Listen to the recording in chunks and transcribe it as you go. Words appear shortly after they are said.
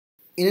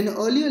In an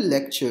earlier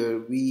lecture,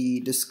 we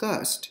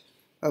discussed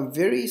a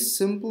very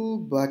simple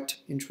but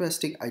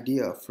interesting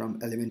idea from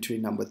elementary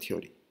number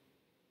theory,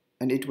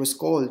 and it was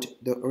called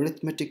the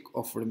arithmetic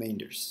of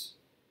remainders.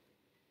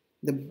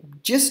 The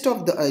gist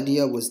of the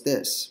idea was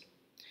this,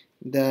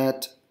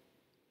 that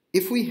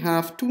if we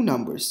have two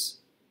numbers,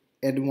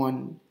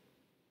 n1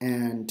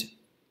 and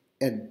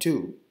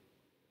n2,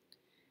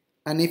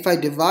 and if I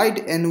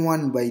divide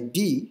n1 by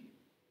d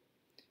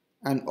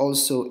and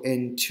also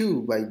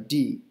n2 by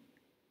d,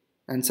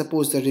 and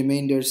suppose the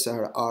remainders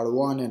are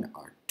r1 and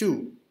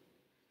r2,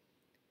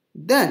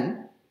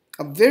 then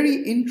a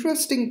very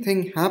interesting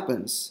thing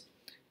happens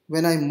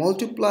when I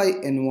multiply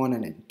n1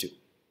 and n2.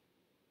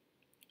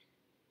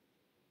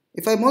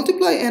 If I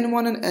multiply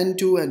n1 and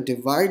n2 and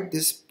divide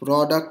this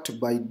product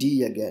by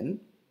d again,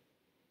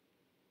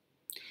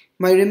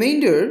 my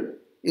remainder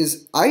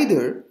is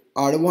either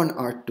r1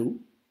 r2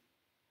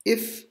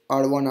 if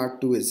r1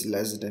 r2 is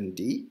less than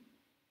d,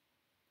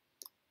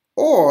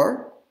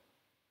 or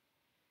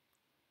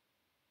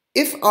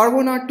if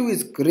r1 r2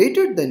 is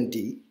greater than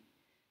d,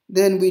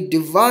 then we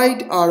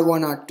divide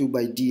r1 r2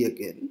 by d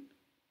again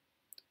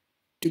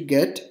to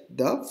get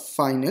the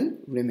final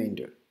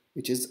remainder,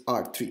 which is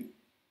r3.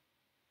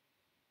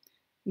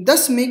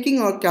 Thus making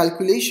our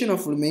calculation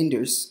of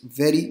remainders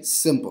very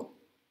simple.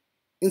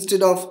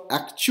 Instead of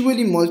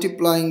actually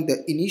multiplying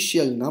the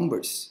initial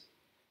numbers,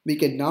 we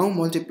can now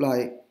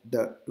multiply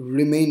the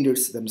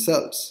remainders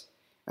themselves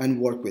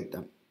and work with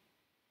them.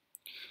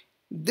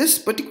 This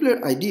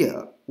particular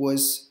idea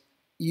was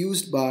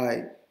used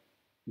by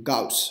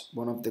Gauss,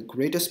 one of the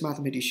greatest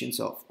mathematicians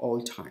of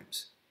all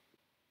times.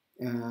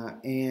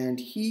 And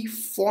he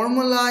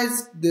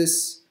formalized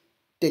this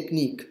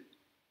technique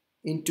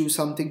into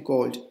something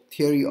called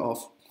theory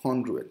of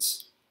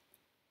congruence.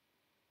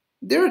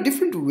 There are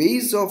different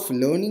ways of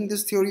learning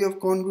this theory of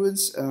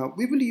congruence.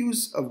 We will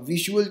use a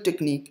visual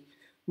technique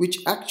which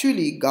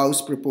actually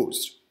Gauss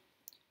proposed.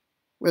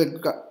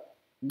 Well,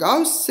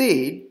 Gauss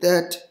said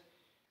that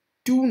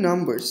two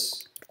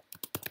numbers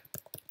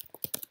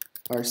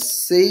are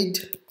said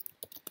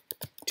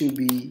to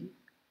be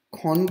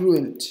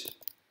congruent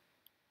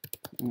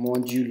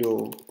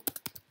modulo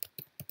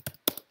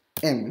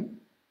m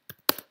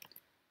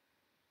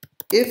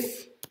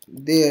if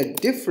their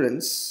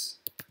difference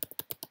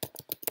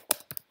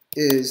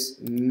is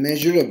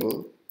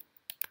measurable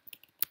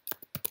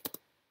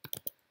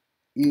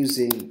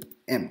using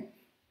m.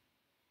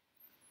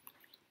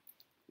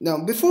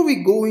 Now, before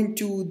we go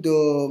into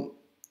the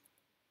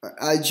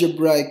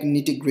algebraic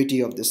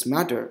nitty-gritty of this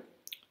matter,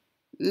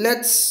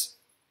 let's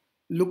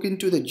look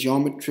into the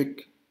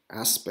geometric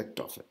aspect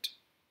of it.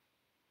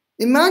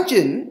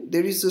 Imagine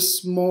there is a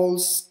small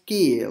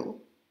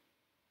scale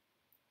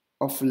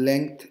of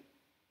length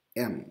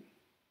m,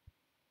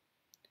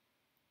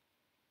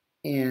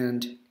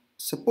 and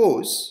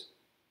suppose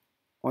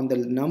on the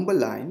number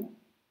line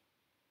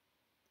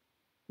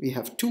we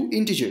have two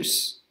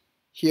integers.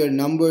 Here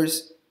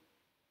numbers,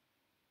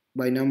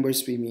 by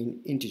numbers we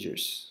mean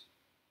integers.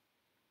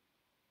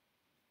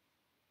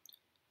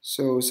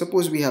 So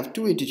suppose we have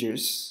two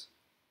integers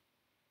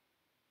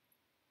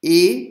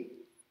a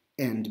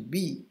and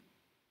b.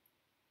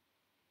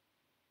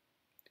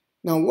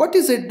 Now what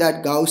is it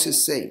that Gauss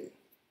is saying?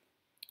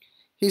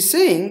 He's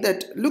saying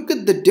that look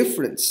at the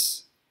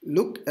difference.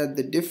 Look at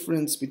the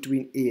difference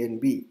between a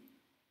and b.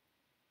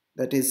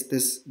 That is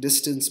this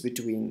distance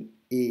between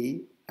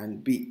a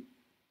and b.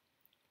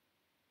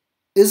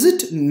 Is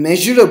it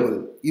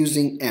measurable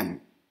using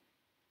m?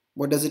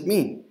 What does it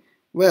mean?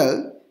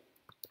 Well,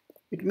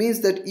 it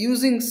means that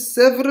using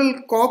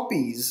several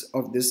copies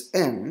of this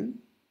m,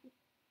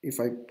 if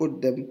I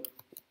put them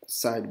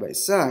side by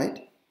side,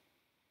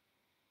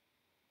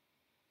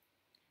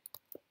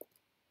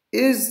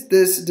 is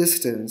this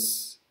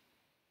distance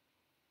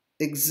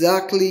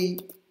exactly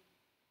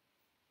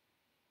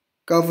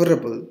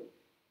coverable?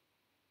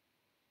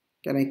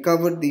 Can I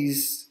cover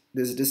this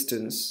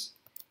distance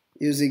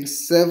using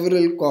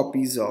several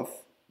copies of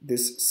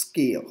this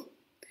scale?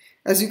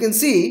 As you can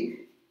see,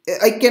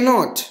 I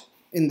cannot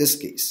in this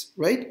case,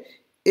 right?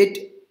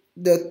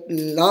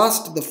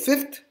 The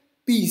fifth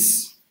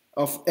piece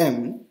of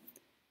m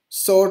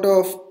sort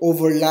of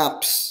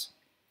overlaps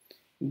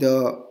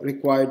the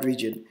required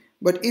region.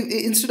 But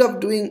instead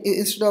of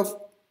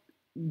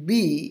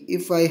b,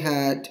 if I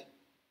had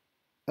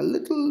a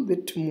little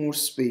bit more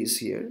space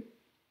here,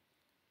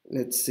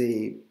 let's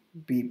say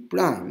b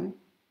prime,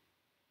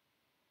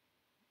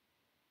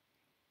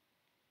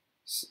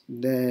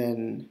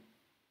 then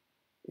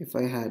if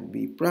I had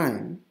b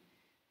prime,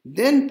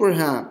 then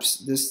perhaps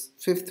this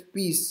fifth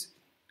piece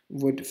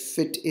would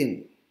fit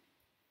in.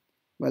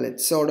 Well, it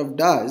sort of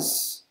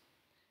does.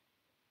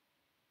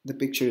 The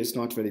picture is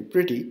not very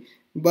pretty,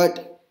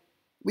 but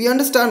we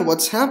understand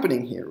what's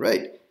happening here,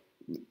 right?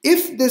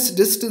 If this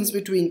distance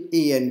between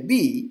a and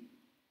b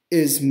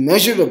is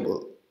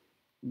measurable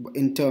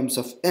in terms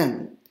of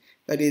m,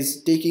 that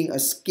is taking a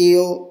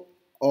scale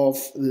of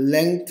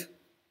length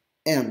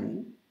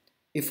m,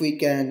 if we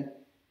can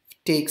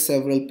take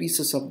several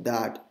pieces of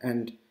that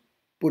and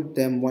put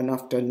them one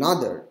after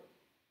another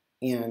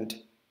and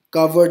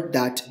covered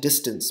that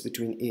distance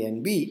between A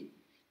and B,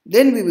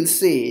 then we will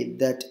say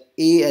that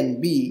A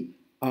and B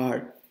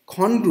are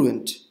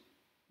congruent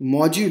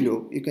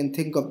modulo. You can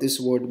think of this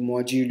word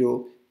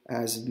modulo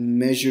as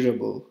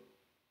measurable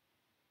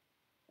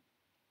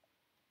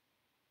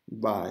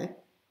by.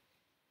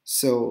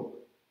 So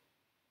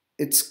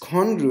it's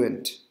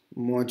congruent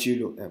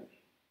modulo M.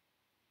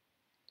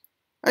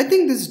 I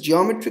think this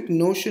geometric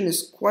notion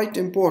is quite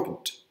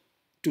important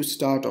to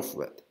start off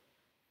with.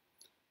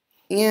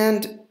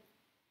 And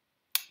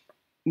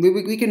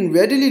we can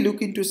readily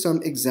look into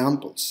some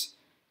examples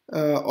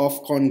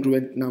of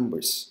congruent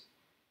numbers.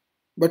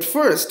 But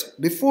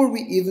first, before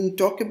we even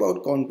talk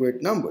about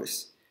congruent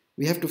numbers,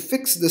 we have to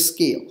fix the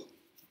scale.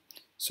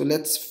 So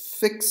let's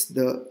fix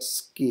the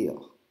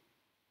scale.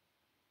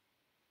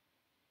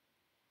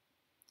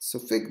 So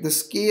the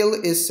scale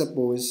is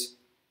suppose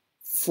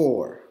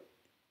 4.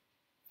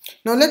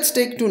 Now let's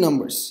take two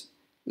numbers.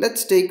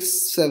 Let's take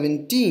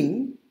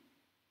 17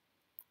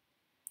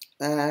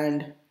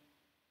 and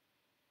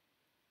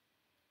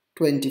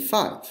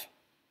 25.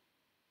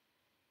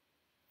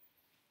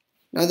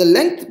 Now the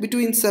length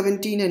between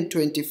 17 and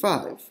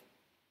 25,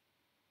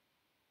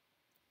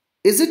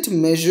 is it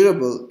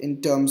measurable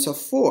in terms of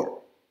 4?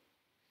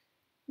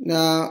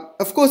 Now,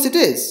 of course it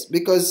is,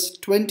 because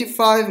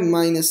 25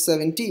 minus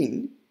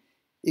 17,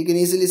 you can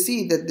easily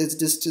see that this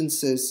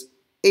distance is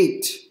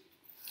 8.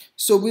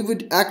 So we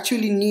would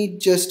actually need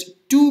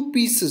just 2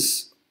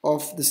 pieces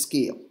of the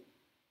scale,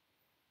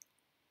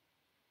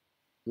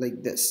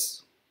 like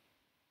this.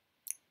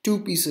 2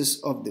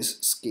 pieces of this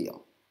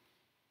scale,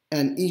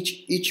 and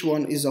each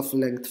one is of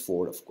length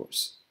 4, of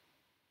course.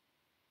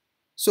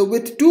 So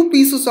with 2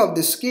 pieces of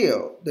the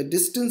scale, the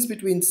distance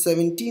between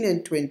 17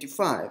 and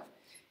 25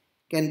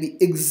 can be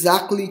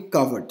exactly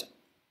covered.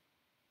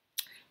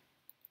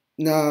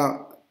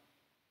 Now,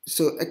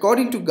 so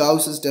according to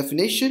Gauss's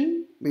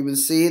definition, we will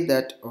say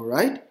that,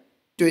 alright,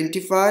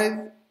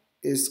 25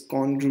 is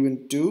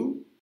congruent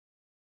to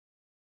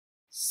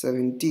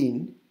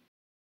 17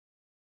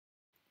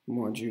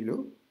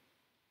 modulo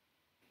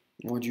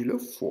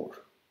 4.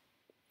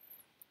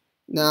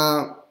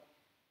 Now,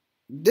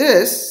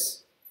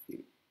 this,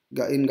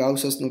 in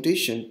Gauss's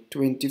notation,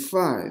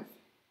 25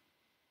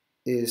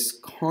 is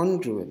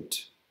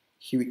congruent.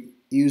 He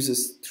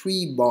uses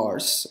 3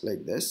 bars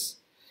like this,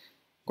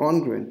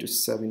 congruent to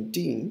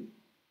 17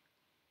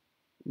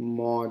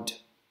 mod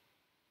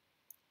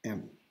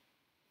M.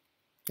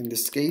 In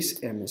this case,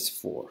 M is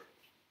 4.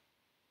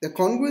 The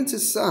congruence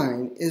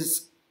sign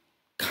is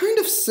kind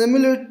of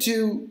similar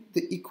to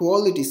the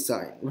equality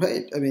sign,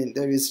 right? I mean,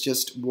 there is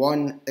just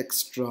 1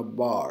 extra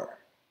bar.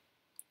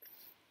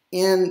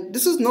 And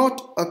this is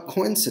not a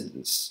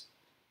coincidence.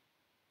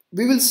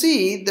 We will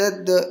see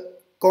that the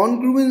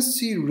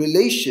congruency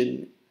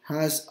relation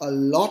has a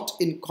lot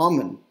in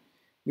common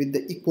with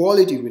the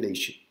equality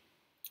relation.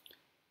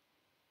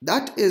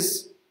 That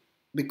is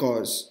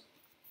because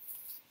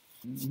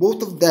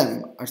both of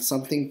them are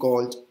something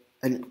called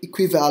an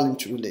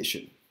equivalent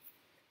relation.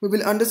 We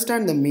will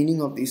understand the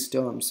meaning of these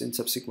terms in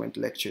subsequent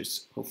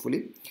lectures,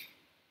 hopefully.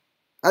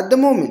 At the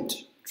moment,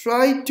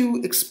 try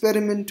to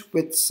experiment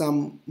with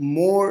some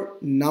more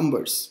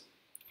numbers.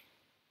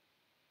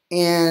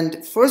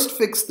 And first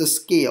fix the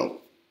scale.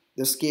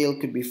 The scale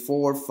could be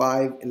 4,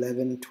 5,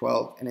 11,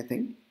 12,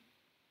 anything.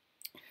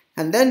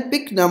 And then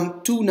pick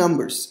 2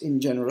 numbers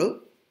in general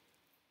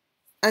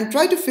and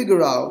try to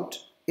figure out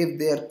if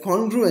they are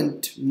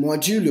congruent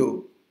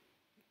modulo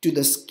to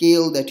the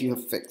scale that you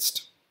have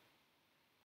fixed.